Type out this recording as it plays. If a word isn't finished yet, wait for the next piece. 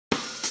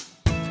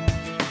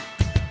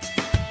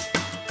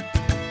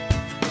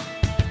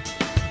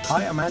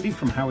Hi, I'm Andy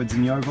from Howard's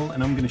in Yeovil,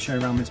 and I'm going to show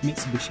you around this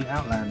Mitsubishi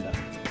Outlander.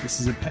 This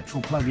is a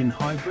petrol plug-in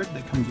hybrid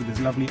that comes with this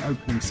lovely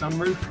opening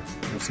sunroof.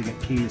 You also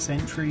get keyless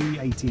entry,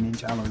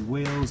 18-inch alloy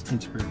wheels,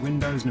 tinted rear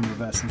windows and a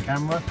reversing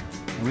camera.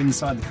 Now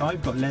inside the car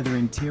you've got leather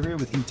interior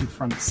with heated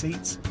front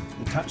seats.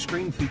 The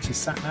touchscreen features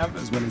sat-nav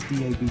as well as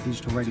DAB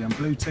digital radio and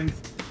Bluetooth.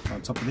 And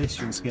on top of this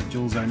you also get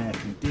dual zone air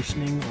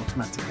conditioning,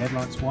 automatic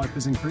headlights,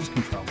 wipers and cruise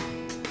control.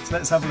 So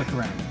let's have a look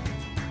around.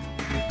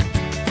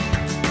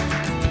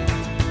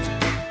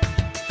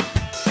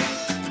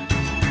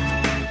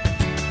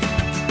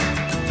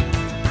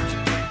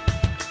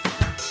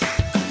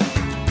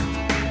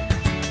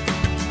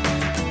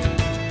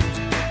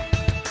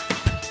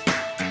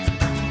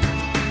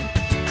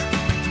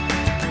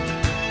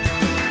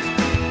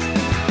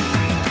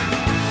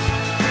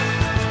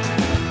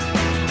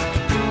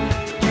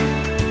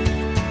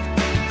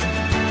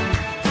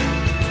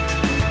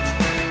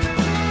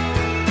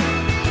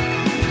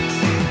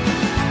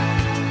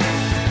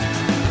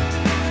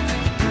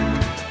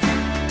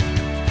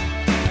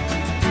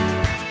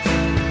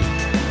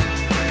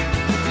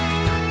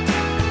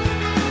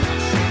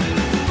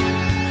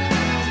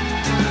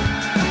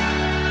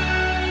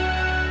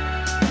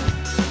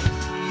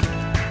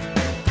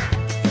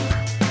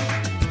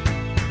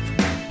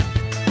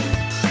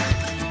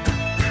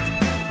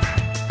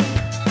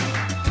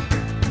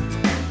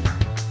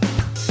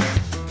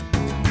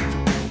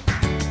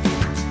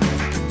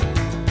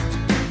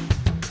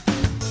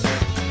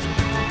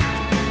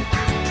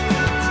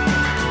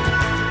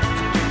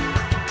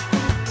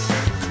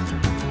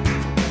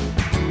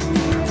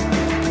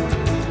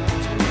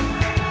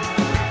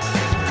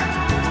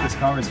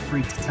 The car is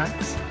free to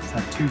tax. It's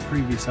had 2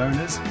 previous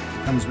owners.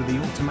 It comes with the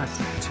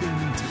automatic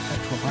 2-litre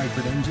petrol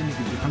hybrid engine. It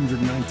gives you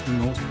 119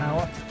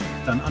 horsepower.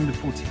 Done under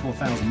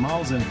 44,000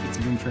 miles, and if it's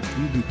of interest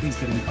to you, then please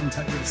get in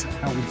contact with us at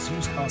Howard's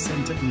Used Car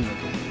Centre in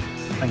Yeovil.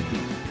 Thank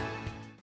you.